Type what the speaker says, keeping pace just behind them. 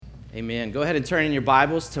Amen. Go ahead and turn in your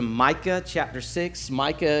Bibles to Micah chapter 6.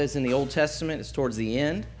 Micah is in the Old Testament. It's towards the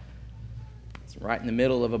end. It's right in the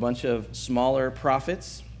middle of a bunch of smaller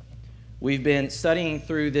prophets. We've been studying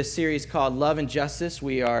through this series called Love and Justice.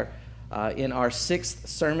 We are in our sixth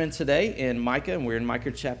sermon today in Micah, and we're in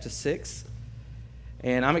Micah chapter 6.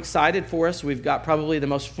 And I'm excited for us. We've got probably the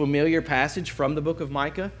most familiar passage from the book of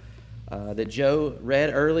Micah that Joe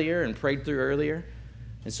read earlier and prayed through earlier.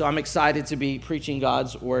 And so I'm excited to be preaching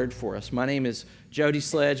God's word for us. My name is Jody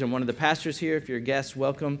Sledge. I'm one of the pastors here. If you're a guest,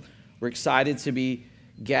 welcome. We're excited to be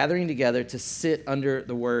gathering together to sit under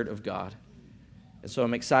the word of God. And so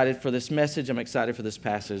I'm excited for this message. I'm excited for this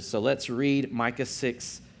passage. So let's read Micah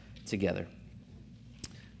 6 together.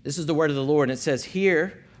 This is the word of the Lord, and it says,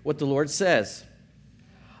 "Hear what the Lord says.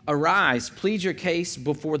 Arise, plead your case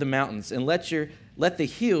before the mountains, and let the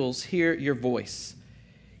hills hear your voice.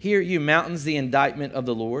 Hear, you mountains, the indictment of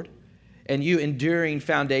the Lord, and you enduring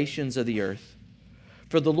foundations of the earth.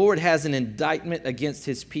 For the Lord has an indictment against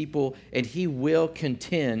his people, and he will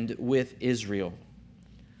contend with Israel.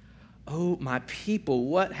 Oh, my people,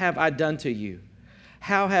 what have I done to you?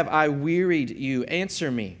 How have I wearied you? Answer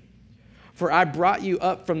me. For I brought you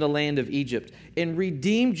up from the land of Egypt and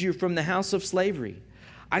redeemed you from the house of slavery.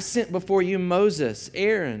 I sent before you Moses,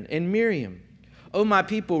 Aaron, and Miriam. O my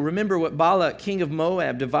people, remember what Balak, king of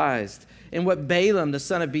Moab, devised, and what Balaam, the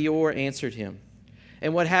son of Beor, answered him,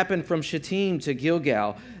 and what happened from Shittim to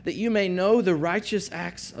Gilgal, that you may know the righteous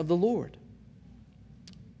acts of the Lord.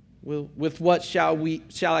 With what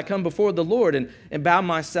shall I come before the Lord and bow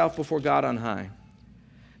myself before God on high?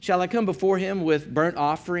 Shall I come before him with burnt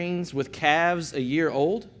offerings, with calves a year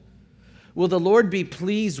old? Will the Lord be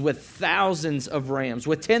pleased with thousands of rams,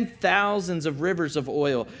 with 10,000s of rivers of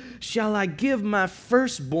oil? Shall I give my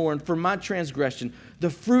firstborn for my transgression, the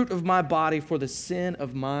fruit of my body for the sin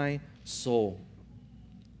of my soul?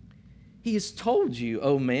 He has told you,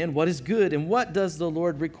 O man, what is good, and what does the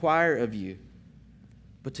Lord require of you?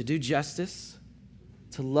 But to do justice,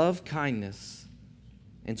 to love kindness,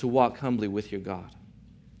 and to walk humbly with your God.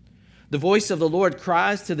 The voice of the Lord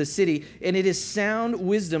cries to the city, and it is sound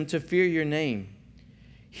wisdom to fear your name.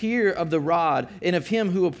 Hear of the rod and of him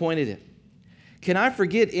who appointed it. Can I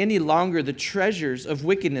forget any longer the treasures of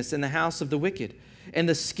wickedness in the house of the wicked, and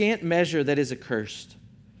the scant measure that is accursed?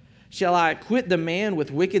 Shall I acquit the man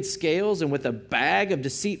with wicked scales and with a bag of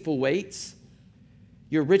deceitful weights?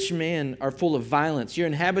 Your rich men are full of violence. Your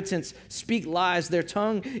inhabitants speak lies. Their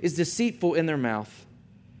tongue is deceitful in their mouth.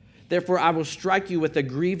 Therefore, I will strike you with a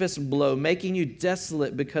grievous blow, making you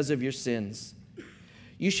desolate because of your sins.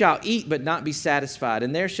 You shall eat, but not be satisfied,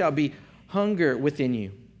 and there shall be hunger within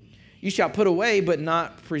you. You shall put away, but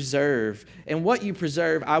not preserve, and what you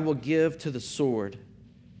preserve I will give to the sword.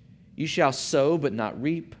 You shall sow, but not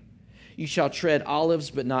reap. You shall tread olives,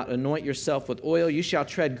 but not anoint yourself with oil. You shall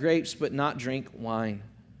tread grapes, but not drink wine.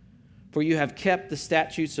 For you have kept the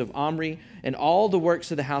statutes of Omri and all the works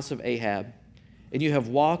of the house of Ahab, and you have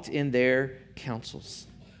walked in their counsels,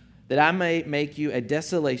 that I may make you a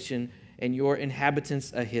desolation and your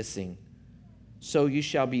inhabitants a hissing. So you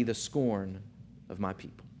shall be the scorn of my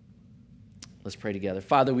people." Let's pray together.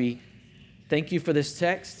 Father, we thank you for this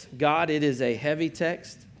text. God, it is a heavy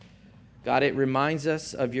text. God, it reminds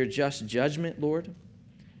us of your just judgment, Lord.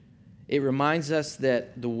 It reminds us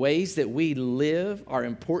that the ways that we live are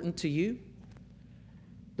important to you.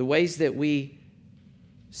 The ways that we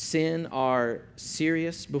sin are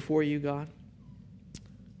serious before you, God.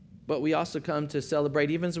 But we also come to celebrate,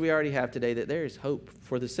 even as we already have today, that there is hope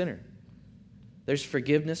for the sinner. There's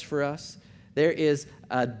forgiveness for us. There is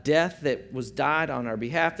a death that was died on our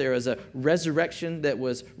behalf. There is a resurrection that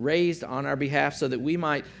was raised on our behalf so that we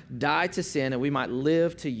might die to sin and we might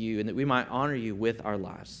live to you and that we might honor you with our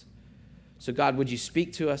lives. So God, would you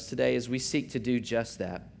speak to us today as we seek to do just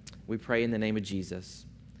that? We pray in the name of Jesus.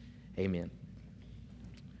 Amen.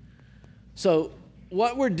 So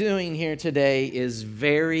what we're doing here today is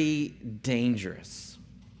very dangerous.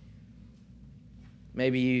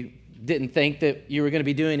 Maybe you didn't think that you were going to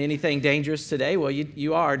be doing anything dangerous today. Well,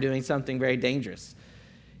 you are doing something very dangerous.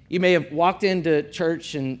 You may have walked into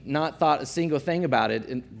church and not thought a single thing about it.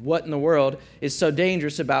 And what in the world is so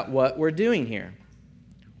dangerous about what we're doing here?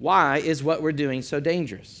 Why is what we're doing so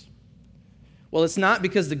dangerous? Well, it's not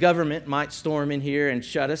because the government might storm in here and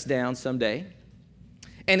shut us down someday.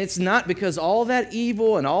 And it's not because all that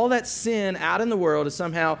evil and all that sin out in the world is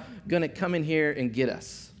somehow going to come in here and get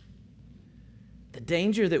us. The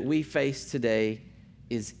danger that we face today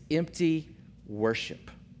is empty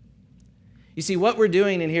worship. You see, what we're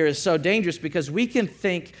doing in here is so dangerous because we can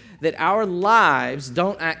think that our lives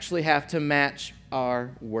don't actually have to match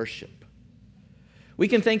our worship. We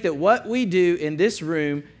can think that what we do in this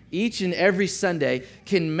room each and every Sunday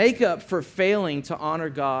can make up for failing to honor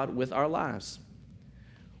God with our lives.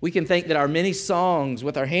 We can think that our many songs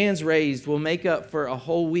with our hands raised will make up for a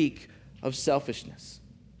whole week of selfishness.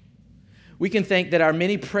 We can think that our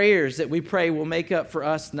many prayers that we pray will make up for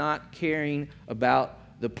us not caring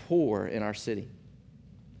about the poor in our city.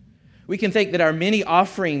 We can think that our many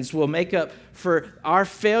offerings will make up for our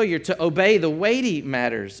failure to obey the weighty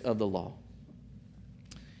matters of the law.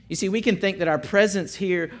 You see, we can think that our presence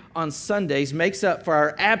here on Sundays makes up for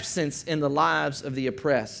our absence in the lives of the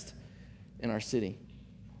oppressed in our city.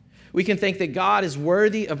 We can think that God is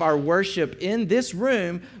worthy of our worship in this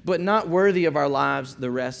room, but not worthy of our lives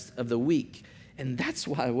the rest of the week. And that's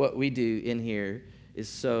why what we do in here is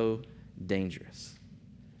so dangerous.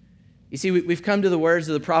 You see, we've come to the words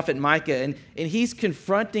of the prophet Micah, and he's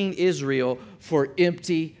confronting Israel for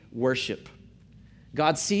empty worship.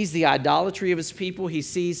 God sees the idolatry of his people. He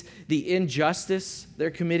sees the injustice they're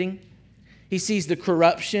committing. He sees the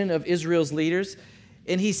corruption of Israel's leaders.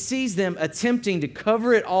 And he sees them attempting to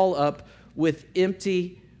cover it all up with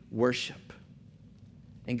empty worship.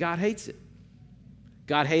 And God hates it.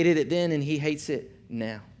 God hated it then, and he hates it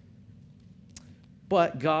now.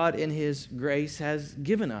 But God, in his grace, has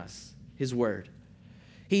given us his word.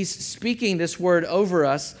 He's speaking this word over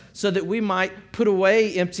us so that we might put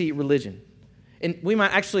away empty religion. And we might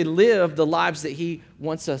actually live the lives that he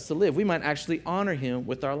wants us to live. We might actually honor him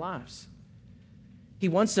with our lives. He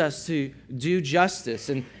wants us to do justice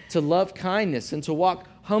and to love kindness and to walk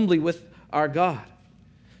humbly with our God.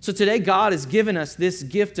 So today, God has given us this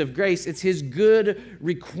gift of grace. It's his good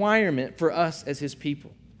requirement for us as his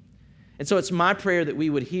people. And so it's my prayer that we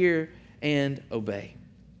would hear and obey.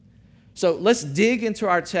 So let's dig into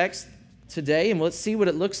our text today, and let's see what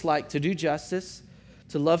it looks like to do justice,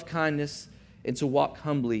 to love kindness, and to walk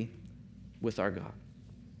humbly with our God.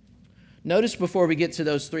 Notice before we get to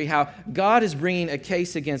those three how God is bringing a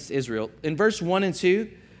case against Israel. In verse 1 and 2,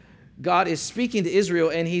 God is speaking to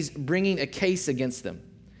Israel and he's bringing a case against them.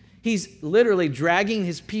 He's literally dragging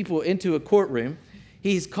his people into a courtroom.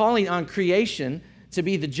 He's calling on creation to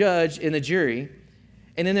be the judge and the jury.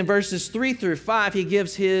 And then in verses 3 through 5, he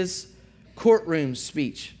gives his courtroom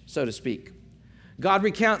speech, so to speak. God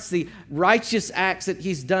recounts the righteous acts that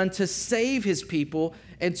he's done to save his people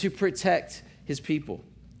and to protect his people.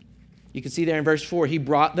 You can see there in verse 4, he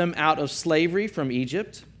brought them out of slavery from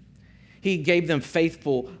Egypt. He gave them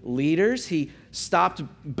faithful leaders. He stopped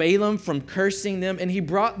Balaam from cursing them, and he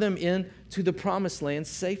brought them into the promised land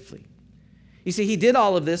safely. You see, he did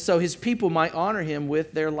all of this so his people might honor him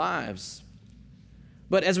with their lives.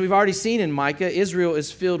 But as we've already seen in Micah, Israel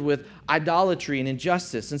is filled with idolatry and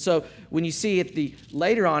injustice. And so when you see it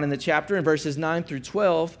later on in the chapter, in verses 9 through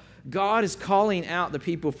 12, God is calling out the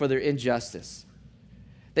people for their injustice.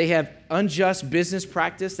 They have unjust business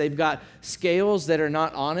practice. They've got scales that are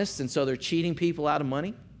not honest, and so they're cheating people out of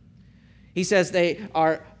money. He says they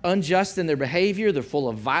are unjust in their behavior. They're full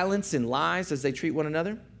of violence and lies as they treat one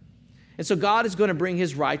another. And so God is going to bring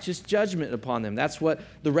his righteous judgment upon them. That's what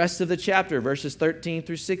the rest of the chapter, verses 13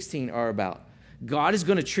 through 16, are about. God is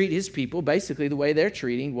going to treat his people basically the way they're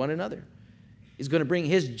treating one another. He's going to bring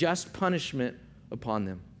his just punishment upon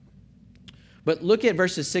them. But look at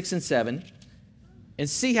verses 6 and 7. And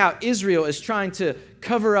see how Israel is trying to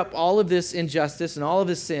cover up all of this injustice and all of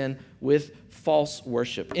this sin with false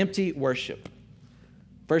worship, empty worship.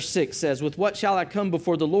 Verse 6 says, "With what shall I come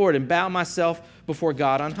before the Lord and bow myself before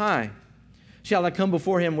God on high? Shall I come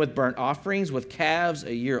before him with burnt offerings, with calves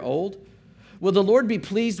a year old? Will the Lord be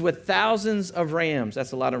pleased with thousands of rams?"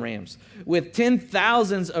 That's a lot of rams. "With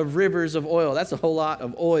 10,000s of rivers of oil?" That's a whole lot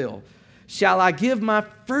of oil. "Shall I give my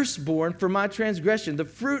firstborn for my transgression, the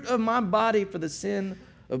fruit of my body for the sin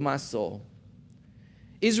of my soul?"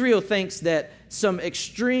 Israel thinks that some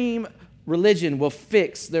extreme religion will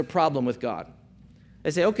fix their problem with God.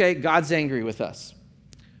 They say, okay, God's angry with us,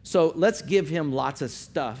 so let's give him lots of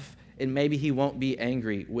stuff and maybe he won't be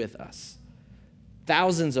angry with us.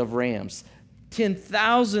 Thousands of rams,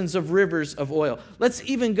 10,000s of rivers of oil. Let's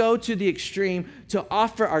even go to the extreme to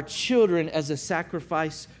offer our children as a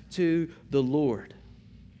sacrifice to the Lord.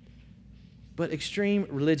 But extreme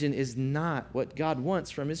religion is not what God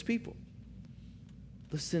wants from his people.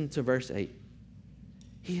 Listen to verse 8.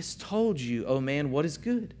 "He has told you, O man, what is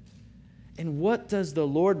good. And what does the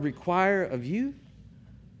Lord require of you?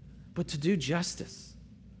 But to do justice,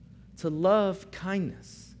 to love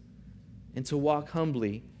kindness, and to walk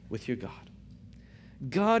humbly with your God."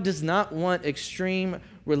 God does not want extreme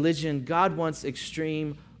religion. God wants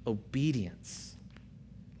extreme obedience.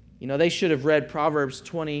 You know, they should have read Proverbs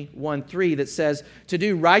 21:3 that says, to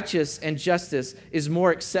do righteous and justice is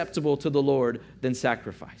more acceptable to the Lord than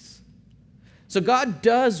sacrifice. So God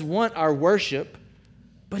does want our worship,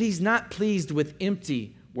 but He's not pleased with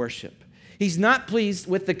empty worship. He's not pleased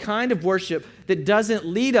with the kind of worship that doesn't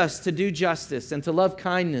lead us to do justice and to love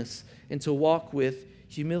kindness and to walk with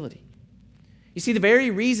humility. You see, the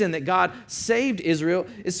very reason that God saved Israel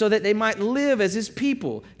is so that they might live as His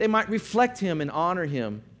people. They might reflect Him and honor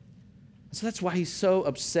Him. So that's why He's so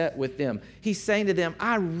upset with them. He's saying to them,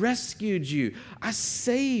 I rescued you. I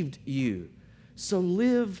saved you. So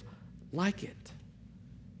live like it.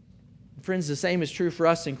 Friends, the same is true for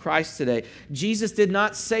us in Christ today. Jesus did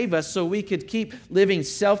not save us so we could keep living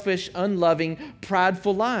selfish, unloving,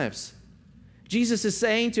 prideful lives. Jesus is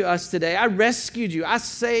saying to us today, I rescued you. I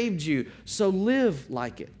saved you. So live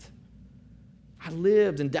like it. I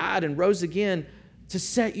lived and died and rose again to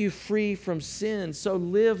set you free from sin. So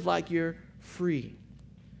live like you're free.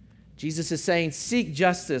 Jesus is saying, seek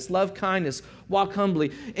justice, love kindness, walk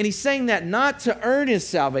humbly. And He's saying that not to earn His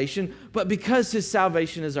salvation, but because His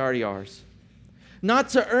salvation is already ours. Not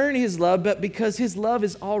to earn His love, but because His love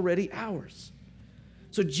is already ours.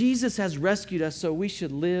 So Jesus has rescued us, so we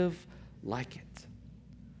should live like it.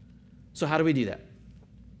 So how do we do that?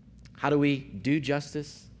 How do we do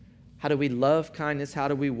justice? How do we love kindness? How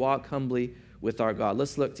do we walk humbly with our God?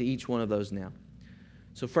 Let's look to each one of those now.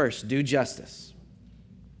 So first, do justice.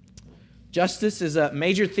 Justice is a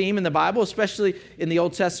major theme in the Bible, especially in the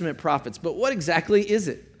Old Testament prophets. But what exactly is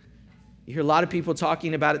it? You hear a lot of people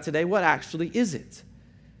talking about it today. What actually is it?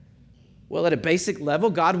 Well, at a basic level,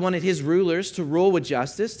 God wanted His rulers to rule with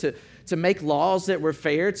justice, to make laws that were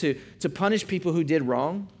fair, to punish people who did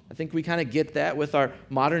wrong. I think we kind of get that with our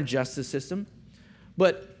modern justice system.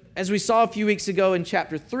 But as we saw a few weeks ago in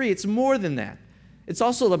chapter 3, it's more than that. It's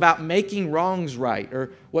also about making wrongs right,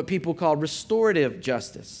 or what people call restorative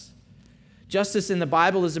justice. Justice in the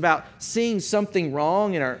Bible is about seeing something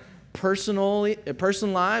wrong in our personal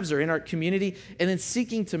lives or in our community and then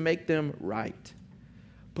seeking to make them right.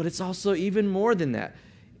 But it's also even more than that.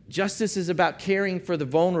 Justice is about caring for the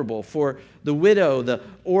vulnerable, for the widow, the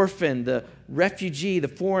orphan, the refugee, the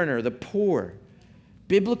foreigner, the poor.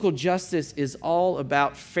 Biblical justice is all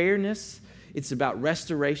about fairness. It's about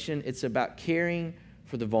restoration. It's about caring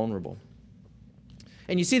for the vulnerable.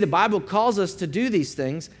 And you see, the Bible calls us to do these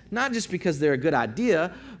things, not just because they're a good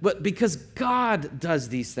idea, but because God does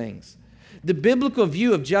these things. The biblical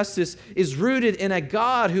view of justice is rooted in a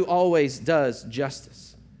God who always does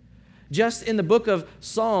justice. Just in the book of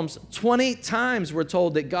Psalms, 20 times we're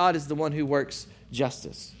told that God is the one who works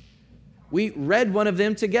justice. We read one of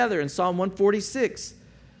them together in Psalm 146.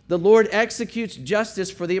 The Lord executes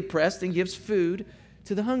justice for the oppressed and gives food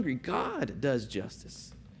to the hungry. God does justice.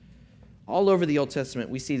 All over the Old Testament,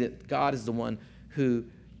 we see that God is the one who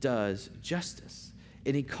does justice.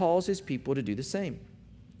 And He calls His people to do the same.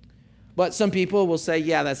 But some people will say,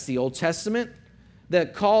 yeah, that's the Old Testament. The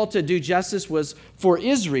call to do justice was for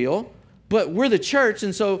Israel, but we're the church,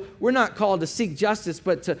 and so we're not called to seek justice,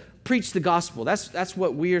 but to preach the gospel. That's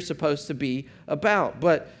what we are supposed to be about.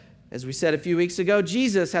 But as we said a few weeks ago,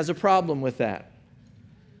 Jesus has a problem with that.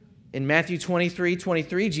 In Matthew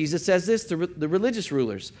 23:23, Jesus says this to the religious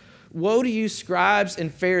rulers, "Woe to you, scribes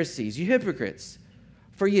and Pharisees, you hypocrites,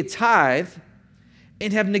 for you tithe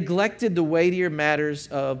and have neglected the weightier matters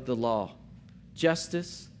of the law,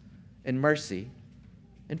 justice and mercy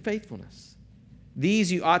and faithfulness.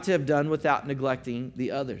 These you ought to have done without neglecting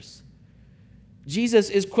the others." Jesus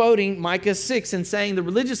is quoting Micah 6 and saying the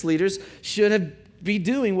religious leaders should be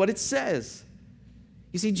doing what it says.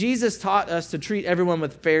 You see, Jesus taught us to treat everyone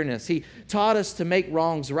with fairness. He taught us to make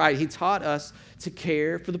wrongs right. He taught us to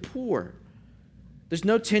care for the poor. There's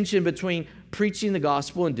no tension between preaching the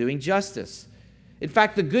gospel and doing justice. In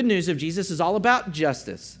fact, the good news of Jesus is all about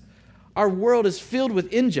justice. Our world is filled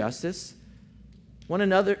with injustice.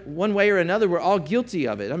 One way or another, we're all guilty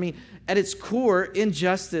of it. I mean, at its core,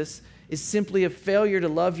 injustice is simply a failure to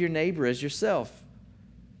love your neighbor as yourself.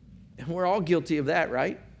 And we're all guilty of that,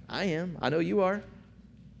 right? I am. I know you are.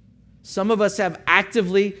 Some of us have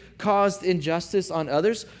actively caused injustice on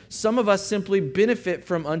others. Some of us simply benefit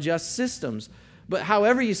from unjust systems. But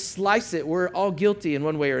however you slice it, we're all guilty in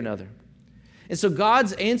one way or another. And so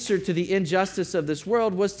God's answer to the injustice of this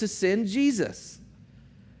world was to send Jesus.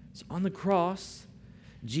 So on the cross,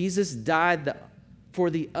 Jesus died for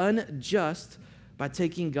the unjust by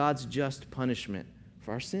taking God's just punishment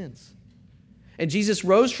for our sins. And Jesus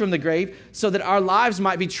rose from the grave so that our lives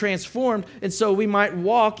might be transformed and so we might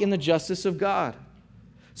walk in the justice of God.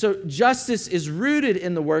 So justice is rooted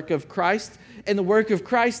in the work of Christ, and the work of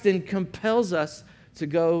Christ then compels us to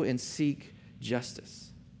go and seek justice.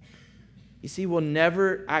 You see, we'll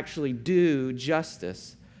never actually do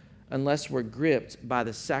justice unless we're gripped by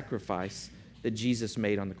the sacrifice that Jesus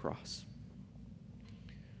made on the cross.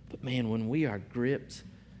 But man, when we are gripped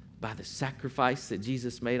by the sacrifice that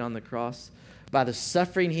Jesus made on the cross, by the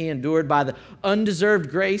suffering he endured, by the undeserved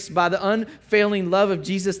grace, by the unfailing love of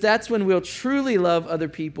Jesus, that's when we'll truly love other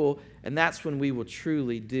people, and that's when we will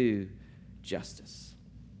truly do justice.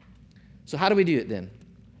 So how do we do it then?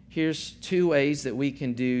 Here's two ways that we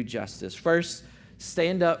can do justice. First,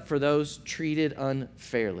 stand up for those treated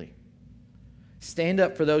unfairly. Stand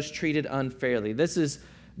up for those treated unfairly. This is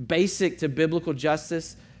basic to biblical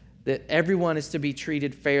justice, that everyone is to be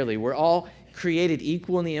treated fairly. We're all created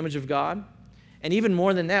equal in the image of God. And even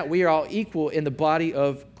more than that, we are all equal in the body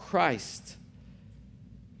of Christ.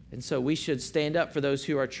 And so we should stand up for those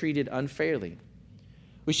who are treated unfairly.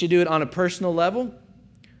 We should do it on a personal level.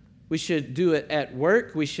 We should do it at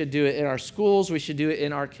work. We should do it in our schools. We should do it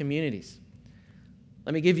in our communities.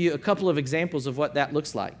 Let me give you a couple of examples of what that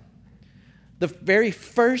looks like. The very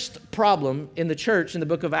first problem in the church in the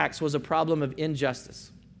book of Acts was a problem of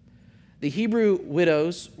injustice. The Hebrew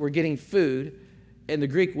widows were getting food, and the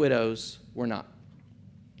Greek widows were not.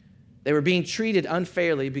 They were being treated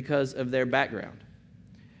unfairly because of their background.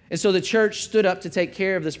 And so the church stood up to take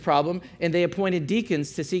care of this problem, and they appointed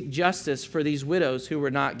deacons to seek justice for these widows who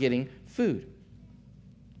were not getting food.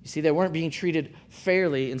 You see, they weren't being treated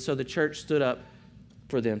fairly, and so the church stood up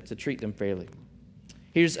for them to treat them fairly.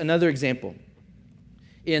 Here's another example.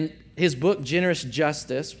 In his book, Generous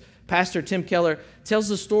Justice, Pastor Tim Keller tells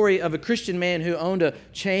the story of a Christian man who owned a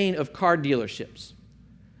chain of car dealerships.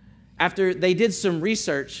 After they did some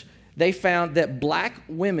research, they found that black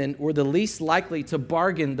women were the least likely to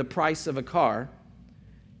bargain the price of a car.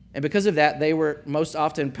 And because of that, they were most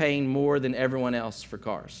often paying more than everyone else for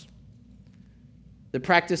cars. The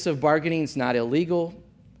practice of bargaining is not illegal.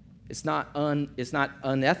 It's not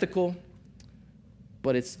unethical,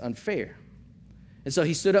 but it's unfair. And so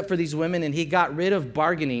he stood up for these women, and he got rid of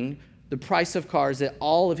bargaining the price of cars at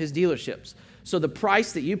all of his dealerships. So the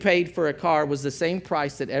price that you paid for a car was the same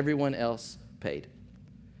price that everyone else paid.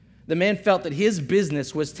 The man felt that his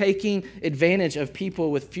business was taking advantage of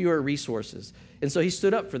people with fewer resources. And so he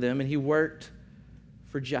stood up for them, and he worked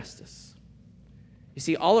for justice. You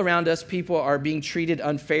see, all around us, people are being treated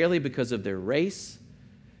unfairly because of their race,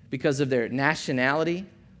 because of their nationality,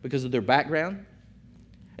 because of their background.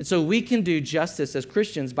 And so we can do justice as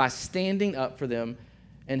Christians by standing up for them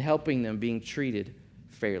and helping them being treated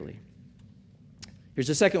fairly. Here's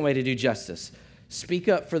the second way to do justice. Speak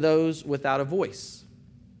up for those without a voice.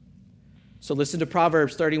 So listen to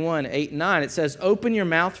Proverbs 31, 8 and 9. It says, "Open your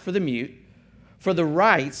mouth for the mute, for the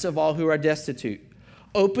rights of all who are destitute.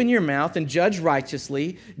 Open your mouth and judge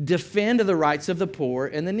righteously. Defend the rights of the poor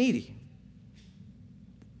and the needy."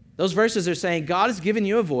 Those verses are saying God has given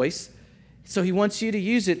you a voice, so he wants you to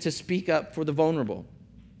use it to speak up for the vulnerable.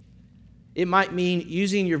 It might mean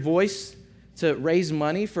using your voice to raise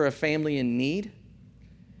money for a family in need.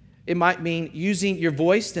 It might mean using your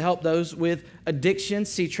voice to help those with addiction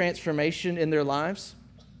see transformation in their lives.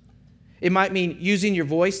 It might mean using your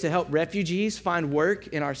voice to help refugees find work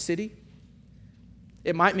in our city.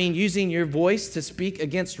 It might mean using your voice to speak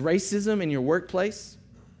against racism in your workplace.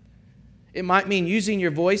 It might mean using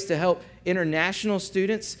your voice to help international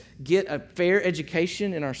students get a fair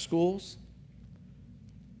education in our schools.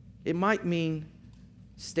 It might mean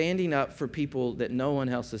standing up for people that no one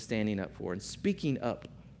else is standing up for and speaking up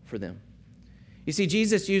for them. You see,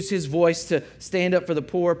 Jesus used his voice to stand up for the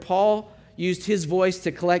poor. Paul used his voice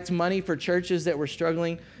to collect money for churches that were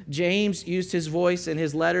struggling. James used his voice in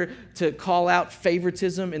his letter to call out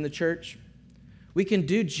favoritism in the church. We can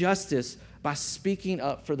do justice by speaking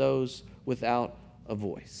up for those without a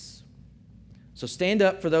voice. So stand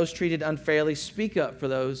up for those treated unfairly. Speak up for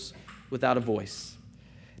those without a voice.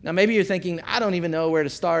 Now, maybe you're thinking, I don't even know where to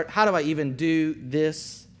start. How do I even do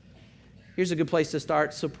this? Here's a good place to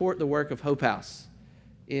start. Support the work of Hope House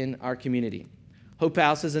in our community. Hope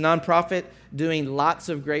House is a nonprofit doing lots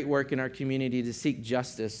of great work in our community to seek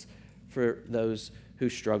justice for those who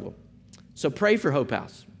struggle. So pray for Hope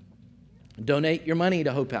House. Donate your money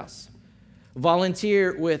to Hope House.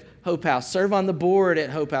 Volunteer with Hope House. Serve on the board at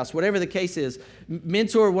Hope House. Whatever the case is,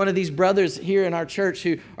 mentor one of these brothers here in our church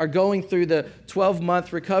who are going through the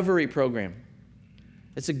 12-month recovery program.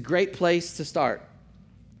 It's a great place to start.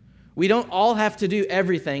 We don't all have to do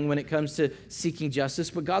everything when it comes to seeking justice,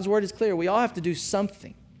 but God's word is clear. We all have to do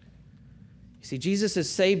something. You see, Jesus has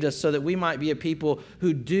saved us so that we might be a people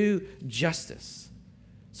who do justice.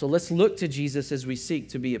 So let's look to Jesus as we seek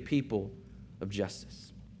to be a people of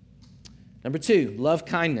justice. Number 2, love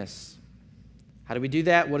kindness. How do we do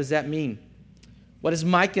that? What does that mean? What does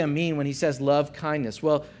Micah mean when he says love kindness?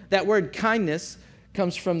 Well, that word kindness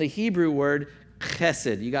comes from the Hebrew word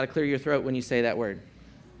chesed. You got to clear your throat when you say that word.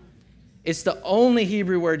 It's the only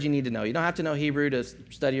Hebrew word you need to know. You don't have to know Hebrew to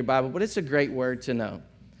study your Bible, but it's a great word to know.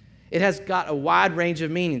 It has got a wide range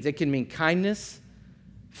of meanings. It can mean kindness,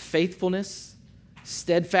 faithfulness,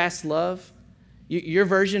 steadfast love. Your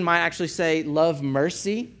version might actually say love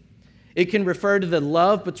mercy. It can refer to the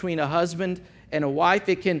love between a husband and a wife.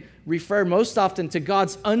 It can refer most often to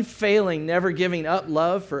God's unfailing, never giving up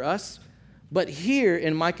love for us. But here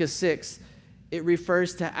in Micah 6, it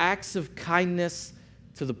refers to acts of kindness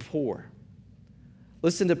to the poor.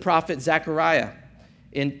 Listen to prophet Zechariah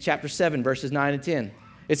in chapter 7, verses 9 and 10.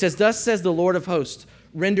 It says, "Thus says the Lord of hosts,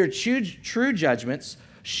 render true judgments,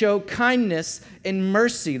 show kindness and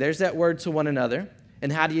mercy." There's that word, to one another.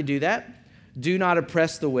 And how do you do that? "Do not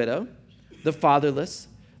oppress the widow, the fatherless,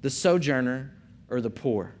 the sojourner, or the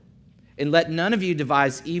poor. And let none of you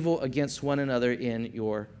devise evil against one another in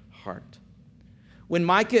your heart." When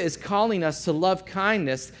Micah is calling us to love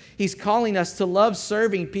kindness, he's calling us to love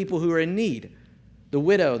serving people who are in need. The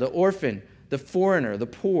widow, the orphan, the foreigner, the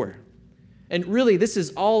poor. And really, this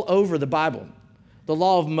is all over the Bible. The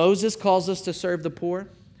law of Moses calls us to serve the poor.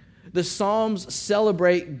 The Psalms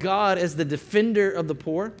celebrate God as the defender of the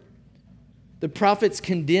poor. The prophets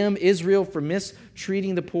condemn Israel for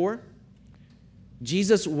mistreating the poor.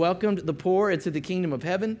 Jesus welcomed the poor into the kingdom of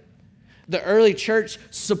heaven. The early church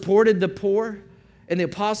supported the poor, and the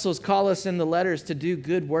apostles call us in the letters to do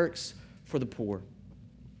good works for the poor.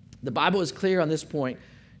 The Bible is clear on this point.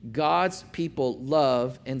 God's people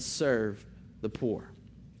love and serve the poor.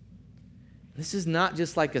 This is not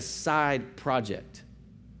just like a side project,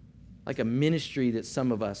 like a ministry that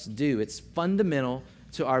some of us do. It's fundamental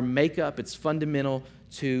to our makeup. It's fundamental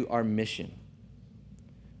to our mission.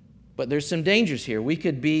 But there's some dangers here. We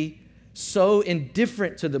could be so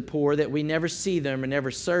indifferent to the poor that we never see them or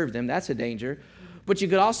never serve them. That's a danger. But you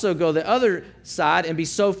could also go the other side and be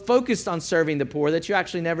so focused on serving the poor that you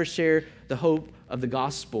actually never share the hope of the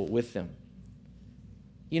gospel with them.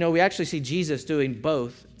 You know, we actually see Jesus doing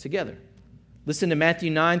both together. Listen to Matthew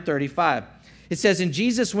 9:35. It says, "And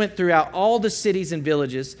Jesus went throughout all the cities and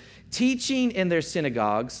villages, teaching in their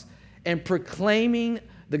synagogues and proclaiming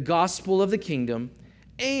the gospel of the kingdom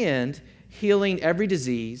and healing every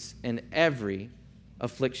disease and every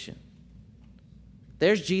affliction."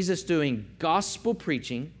 There's Jesus doing gospel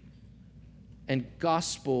preaching and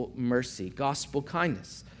gospel mercy, gospel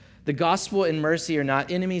kindness. The gospel and mercy are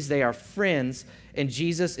not enemies, they are friends, and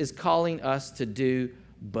Jesus is calling us to do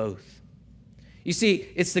both. You see,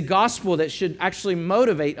 it's the gospel that should actually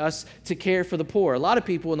motivate us to care for the poor. A lot of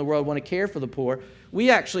people in the world want to care for the poor. We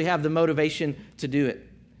actually have the motivation to do it.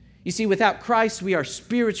 You see, without Christ, we are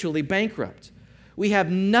spiritually bankrupt. We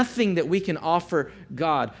have nothing that we can offer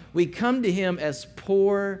God. We come to Him as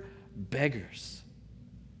poor beggars.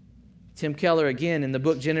 Tim Keller, again, in the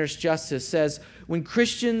book Generous Justice, says, when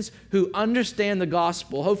Christians who understand the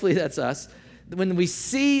gospel, hopefully that's us, when we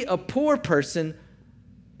see a poor person,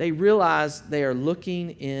 they realize they are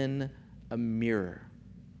looking in a mirror.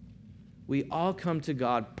 We all come to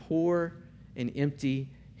God poor and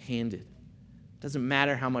empty-handed. Doesn't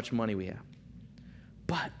matter how much money we have.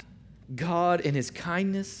 But God, in His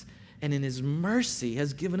kindness and in His mercy,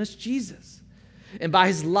 has given us Jesus. And by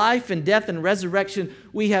His life and death and resurrection,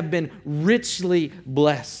 we have been richly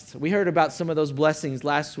blessed. We heard about some of those blessings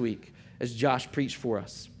last week as Josh preached for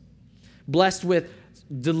us. Blessed with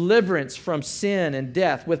deliverance from sin and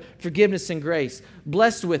death, with forgiveness and grace.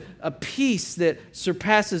 Blessed with a peace that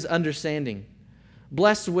surpasses understanding.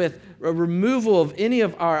 Blessed with a removal of any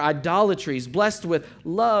of our idolatries. Blessed with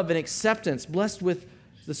love and acceptance. Blessed with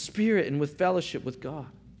the Spirit and with fellowship with God.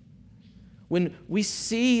 When we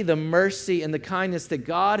see the mercy and the kindness that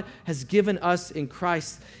God has given us in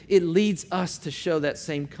Christ, it leads us to show that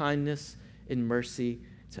same kindness and mercy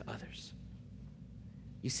to others.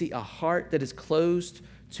 You see, a heart that is closed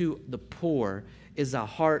to the poor is a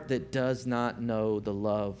heart that does not know the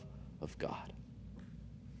love of God.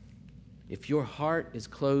 If your heart is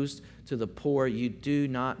closed to the poor, you do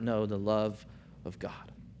not know the love of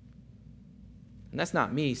God. And that's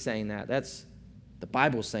not me saying that. That's the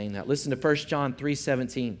Bible saying that. Listen to 1 John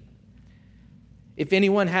 3:17. "If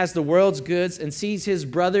anyone has the world's goods and sees his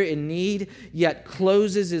brother in need, yet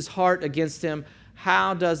closes his heart against him,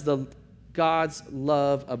 how does God's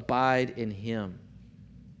love abide in him?"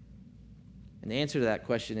 And the answer to that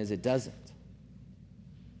question is it doesn't.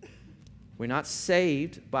 We're not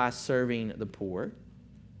saved by serving the poor,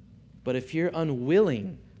 but if you're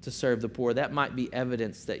unwilling to serve the poor, that might be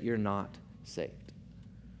evidence that you're not saved.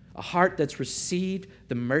 A heart that's received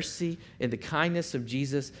the mercy and the kindness of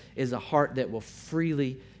Jesus is a heart that will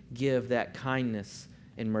freely give that kindness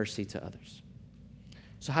and mercy to others.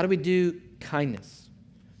 So how do we do kindness?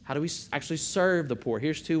 How do we actually serve the poor?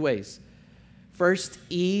 Here's two ways. First,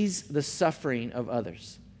 ease the suffering of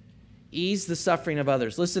others. Ease the suffering of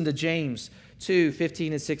others. Listen to James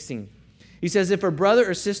 2:15 and 16. He says, if a brother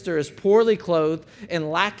or sister is poorly clothed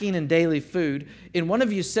and lacking in daily food, and one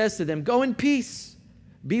of you says to them, go in peace,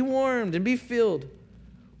 be warmed and be filled,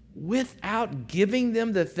 without giving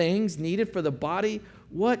them the things needed for the body,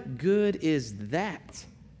 what good is that?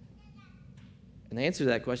 And the answer to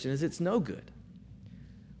that question is it's no good.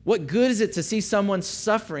 What good is it to see someone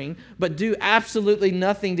suffering but do absolutely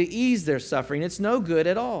nothing to ease their suffering? It's no good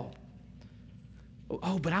at all.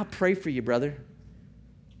 Oh, but I'll pray for you, brother.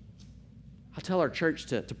 I'll tell our church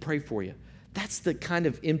to pray for you. That's the kind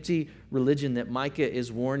of empty religion that Micah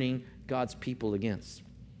is warning God's people against.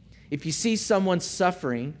 If you see someone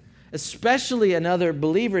suffering, especially another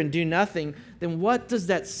believer, and do nothing, then what does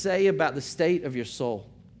that say about the state of your soul?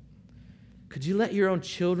 Could you let your own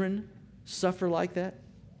children suffer like that?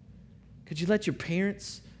 Could you let your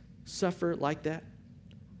parents suffer like that?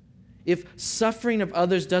 If suffering of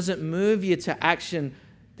others doesn't move you to action,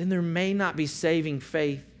 then there may not be saving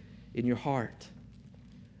faith in your heart.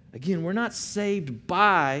 Again, we're not saved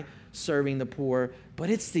by serving the poor, but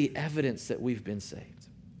it's the evidence that we've been saved.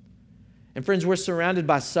 And friends, we're surrounded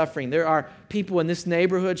by suffering. There are people in this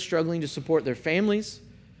neighborhood struggling to support their families.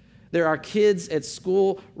 There are kids at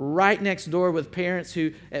school right next door with parents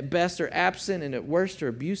who at best are absent and at worst are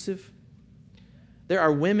abusive. There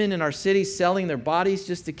are women in our city selling their bodies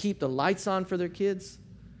just to keep the lights on for their kids.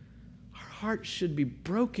 Our hearts should be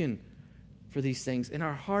broken for these things, and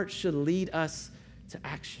our hearts should lead us to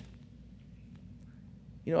action.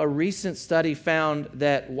 You know, a recent study found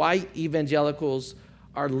that white evangelicals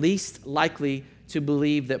are least likely to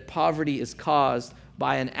believe that poverty is caused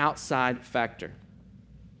by an outside factor.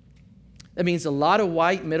 That means a lot of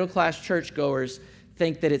white middle-class churchgoers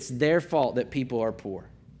think that it's their fault that people are poor.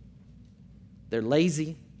 They're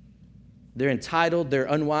lazy, they're entitled, they're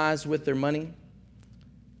unwise with their money.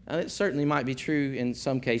 Now, it certainly might be true in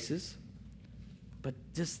some cases, but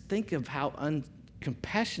just think of how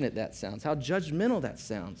uncompassionate that sounds, how judgmental that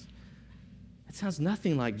sounds. It sounds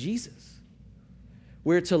nothing like Jesus.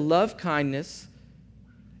 We're to love kindness,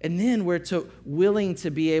 and then we're willing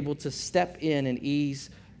to be able to step in and ease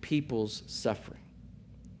people's suffering.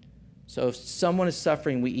 So if someone is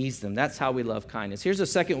suffering, we ease them. That's how we love kindness. Here's a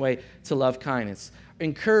second way to love kindness.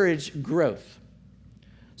 Encourage growth.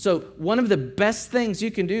 So one of the best things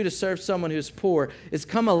you can do to serve someone who's poor is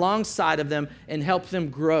come alongside of them and help them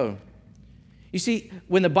grow. You see,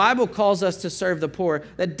 when the Bible calls us to serve the poor,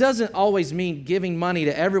 that doesn't always mean giving money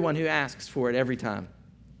to everyone who asks for it every time.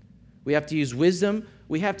 We have to use wisdom.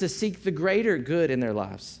 We have to seek the greater good in their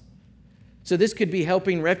lives. So this could be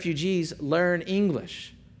helping refugees learn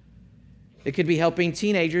English. It could be helping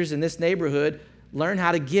teenagers in this neighborhood learn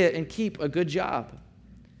how to get and keep a good job.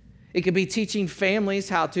 It could be teaching families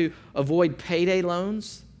how to avoid payday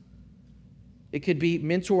loans. It could be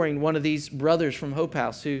mentoring one of these brothers from Hope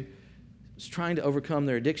House who is trying to overcome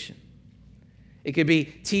their addiction. It could be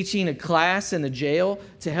teaching a class in the jail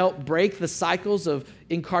to help break the cycles of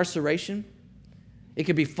incarceration. It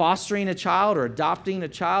could be fostering a child or adopting a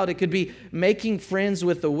child. It could be making friends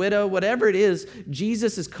with the widow. Whatever it is,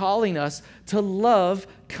 Jesus is calling us to love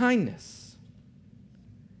kindness.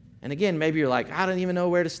 And again, maybe you're like, I don't even know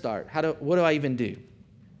where to start. What do I even do?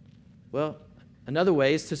 Well, another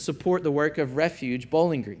way is to support the work of Refuge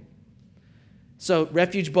Bowling Green. So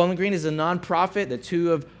Refuge Bowling Green is a nonprofit that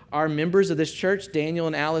two of our members of this church, Daniel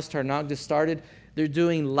and Alice Tarnagda, started. They're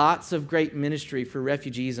doing lots of great ministry for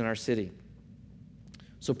refugees in our city.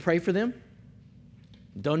 So pray for them,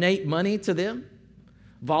 donate money to them,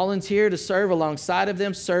 volunteer to serve alongside of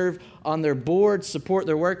them, serve on their board, support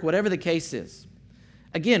their work, whatever the case is.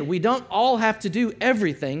 Again, we don't all have to do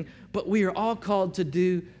everything, but we are all called to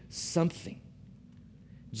do something.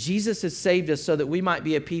 Jesus has saved us so that we might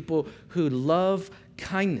be a people who love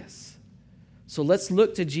kindness. So let's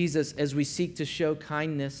look to Jesus as we seek to show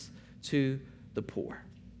kindness to the poor.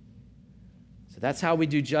 So that's how we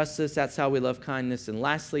do justice. That's how we love kindness. And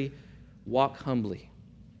lastly, walk humbly.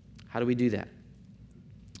 How do we do that?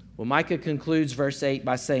 Well, Micah concludes verse 8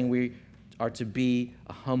 by saying we are to be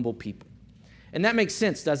a humble people. And that makes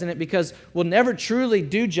sense, doesn't it? Because we'll never truly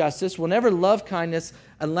do justice, we'll never love kindness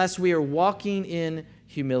unless we are walking in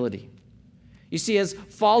humility. You see, as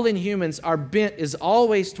fallen humans, our bent is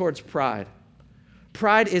always towards pride.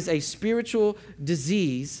 Pride is a spiritual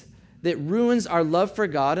disease that ruins our love for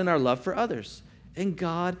God and our love for others. And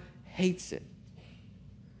God hates it.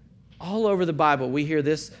 All over the Bible, we hear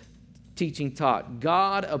this teaching taught.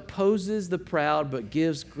 God opposes the proud, but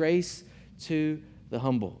gives grace to the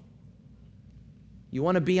humble. You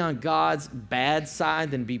want to be on God's bad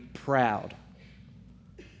side, then be proud.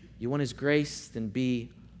 You want his grace, then be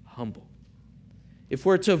humble. If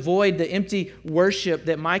we're to avoid the empty worship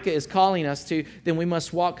that Micah is calling us to, then we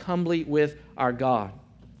must walk humbly with our God.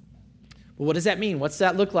 Well, what does that mean? What's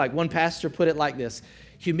that look like? One pastor put it like this: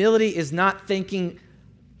 humility is not thinking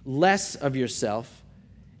less of yourself,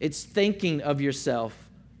 it's thinking of yourself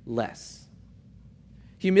less.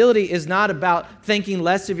 Humility is not about thinking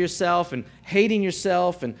less of yourself and hating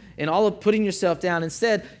yourself and all of putting yourself down.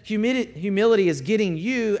 Instead, humility is getting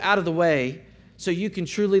you out of the way so you can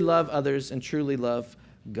truly love others and truly love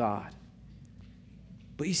God.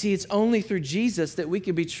 But you see, it's only through Jesus that we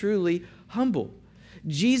can be truly humble.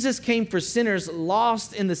 Jesus came for sinners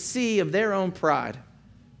lost in the sea of their own pride.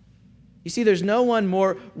 You see, there's no one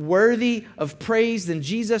more worthy of praise than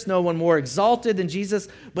Jesus, no one more exalted than Jesus,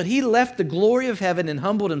 but he left the glory of heaven and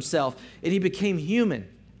humbled himself, and he became human.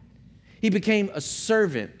 He became a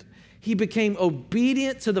servant. He became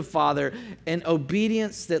obedient to the Father, an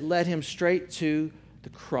obedience that led him straight to the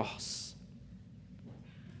cross.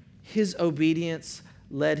 His obedience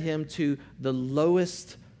led him to the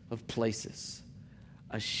lowest of places,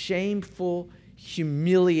 a shameful,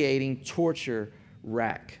 humiliating torture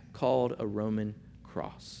rack called a Roman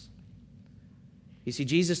cross. You see,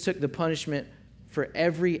 Jesus took the punishment for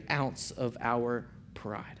every ounce of our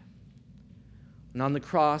pride. And on the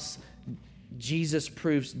cross, Jesus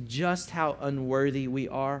proves just how unworthy we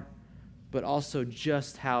are, but also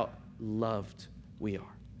just how loved we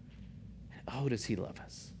are. And oh, does he love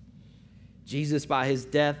us? Jesus, by his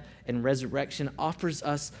death and resurrection, offers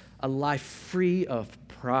us a life free of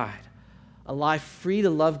pride, a life free to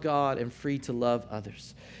love God and free to love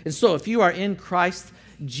others. And so if you are in Christ,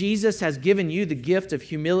 Jesus has given you the gift of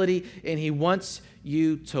humility, and he wants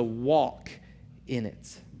you to walk in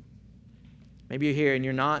it. Maybe you're here and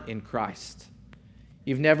you're not in Christ.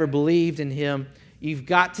 You've never believed in him. You've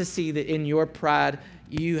got to see that in your pride,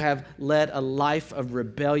 you have led a life of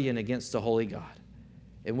rebellion against the holy God.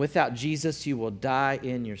 And without Jesus, you will die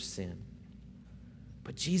in your sin.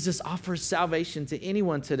 But Jesus offers salvation to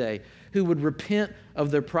anyone today who would repent of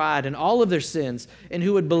their pride and all of their sins and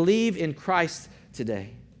who would believe in Christ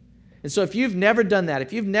today. And so if you've never done that,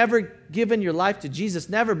 if you've never given your life to Jesus,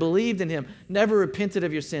 never believed in him, never repented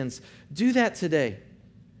of your sins, do that today.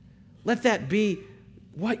 Let that be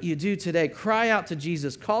what you do today. Cry out to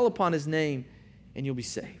Jesus, call upon his name, and you'll be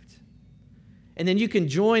saved. And then you can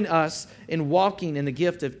join us in walking in the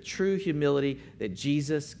gift of true humility that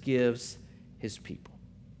Jesus gives his people.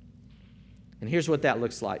 And here's what that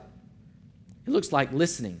looks like. It looks like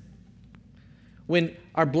listening. When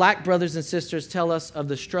our black brothers and sisters tell us of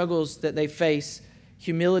the struggles that they face,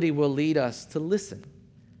 humility will lead us to listen.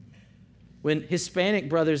 When Hispanic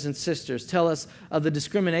brothers and sisters tell us of the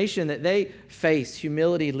discrimination that they face,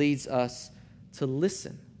 humility leads us to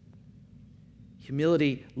listen.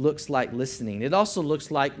 Humility looks like listening. It also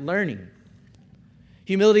looks like learning.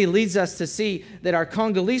 Humility leads us to see that our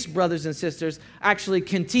Congolese brothers and sisters actually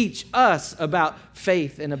can teach us about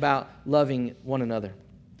faith and about loving one another.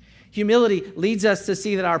 Humility leads us to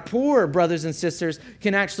see that our poor brothers and sisters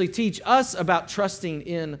can actually teach us about trusting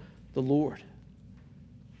in the Lord.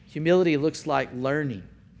 Humility looks like learning.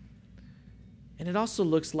 And it also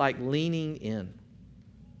looks like leaning in.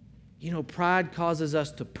 You know, pride causes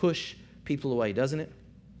us to push people away, doesn't it?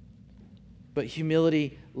 But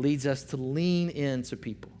humility leads us to lean into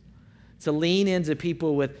people. To lean into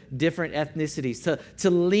people with different ethnicities, to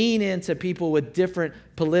lean into people with different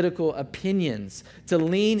political opinions, to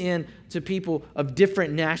lean into people of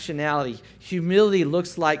different nationality. Humility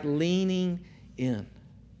looks like leaning in.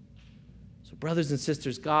 So, brothers and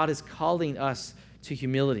sisters, God is calling us to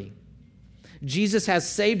humility. Jesus has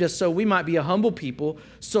saved us so we might be a humble people.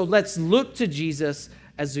 So let's look to Jesus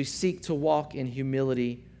as we seek to walk in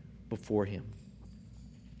humility before him.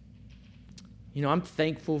 You know, I'm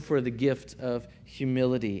thankful for the gift of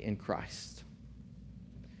humility in Christ.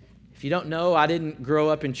 If you don't know, I didn't grow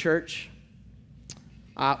up in church.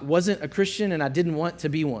 I wasn't a Christian, and I didn't want to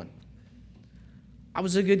be one. I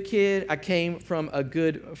was a good kid. I came from a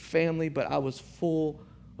good family, but I was full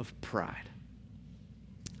of pride.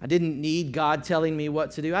 I didn't need God telling me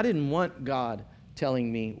what to do. I didn't want God telling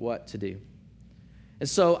me what to do. And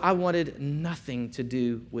so I wanted nothing to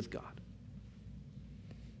do with God.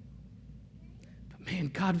 Man,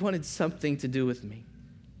 God wanted something to do with me.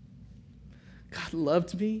 God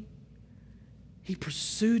loved me, He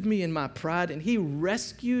pursued me in my pride, and he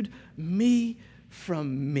rescued me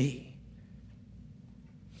from me.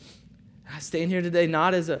 I stand here today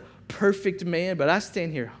not as a perfect man, but I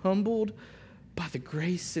stand here humbled by the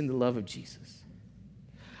grace and the love of Jesus.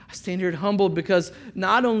 I stand here humbled because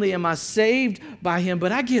not only am I saved by him,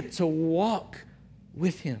 but I get to walk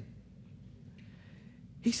with him.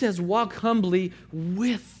 He says, walk humbly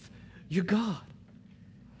with your God.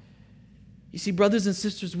 You see, brothers and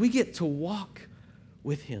sisters, we get to walk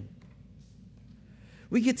with him.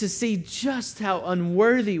 We get to see just how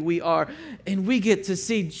unworthy we are, and we get to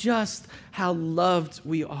see just how loved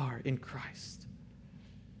we are in Christ.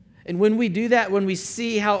 And when we do that, when we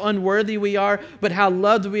see how unworthy we are, but how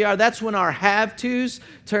loved we are, that's when our have-tos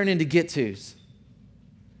turn into get-tos.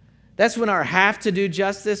 That's when our have to do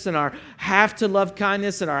justice and our have to love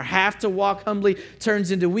kindness and our have to walk humbly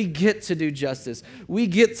turns into we get to do justice. We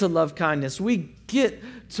get to love kindness. We get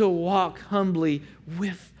to walk humbly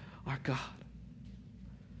with our God.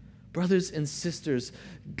 Brothers and sisters,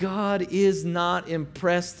 God is not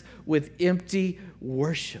impressed with empty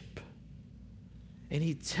worship. And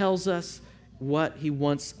he tells us what he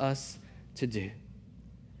wants us to do.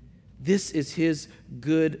 This is his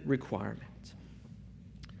good requirement.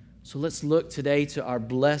 So let's look today to our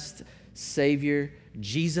blessed Savior,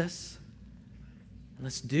 Jesus. And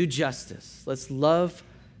let's do justice. Let's love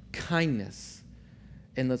kindness.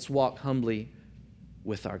 And let's walk humbly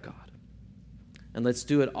with our God. And let's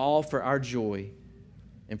do it all for our joy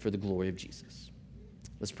and for the glory of Jesus.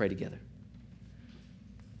 Let's pray together.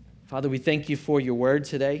 Father, we thank you for your word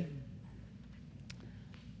today.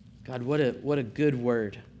 God, what a good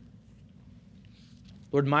word.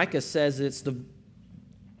 Lord, Micah says it's the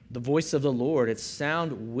voice of the Lord. It's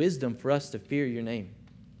sound wisdom for us to fear your name.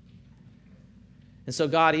 And so,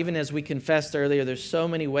 God, even as we confessed earlier, there's so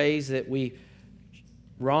many ways that we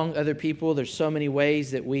wrong other people. There's so many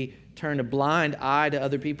ways that we turn a blind eye to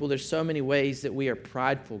other people. There's so many ways that we are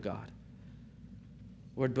prideful, God.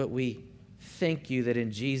 Lord, but we thank you that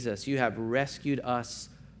in Jesus you have rescued us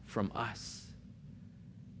from us.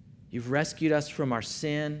 You've rescued us from our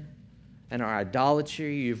sin and our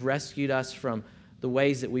idolatry. You've rescued us from the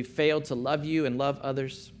ways that we failed to love you and love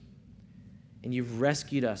others. And you've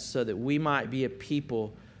rescued us so that we might be a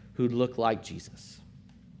people who look like Jesus.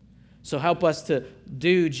 So help us to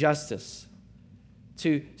do justice,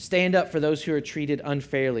 to stand up for those who are treated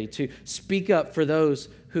unfairly, to speak up for those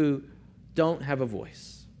who don't have a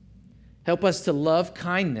voice. Help us to love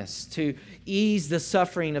kindness, to ease the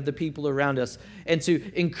suffering of the people around us, and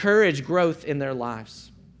to encourage growth in their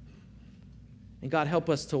lives. And God, help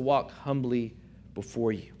us to walk humbly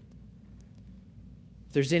before you.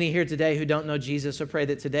 If there's any here today who don't know Jesus, I pray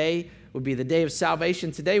that today would be the day of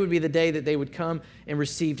salvation. Today would be the day that they would come and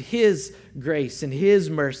receive his grace and his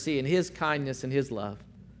mercy and his kindness and his love.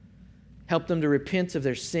 Help them to repent of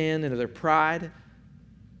their sin and of their pride.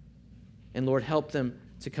 And Lord, help them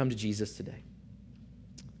to come to Jesus today.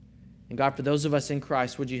 And God, for those of us in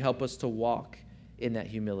Christ, would you help us to walk in that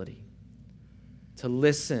humility, to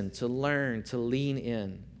listen, to learn, to lean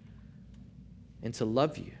in, and to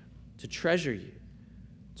love you, to treasure you,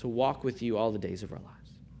 to walk with you all the days of our lives.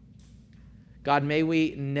 God, may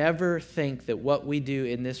we never think that what we do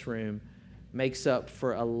in this room makes up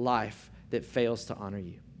for a life that fails to honor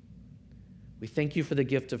you. We thank you for the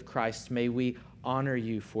gift of Christ. May we honor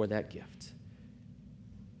you for that gift.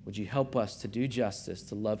 Would you help us to do justice,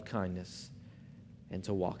 to love kindness, and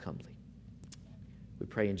to walk humbly? We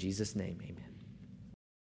pray in Jesus' name, amen.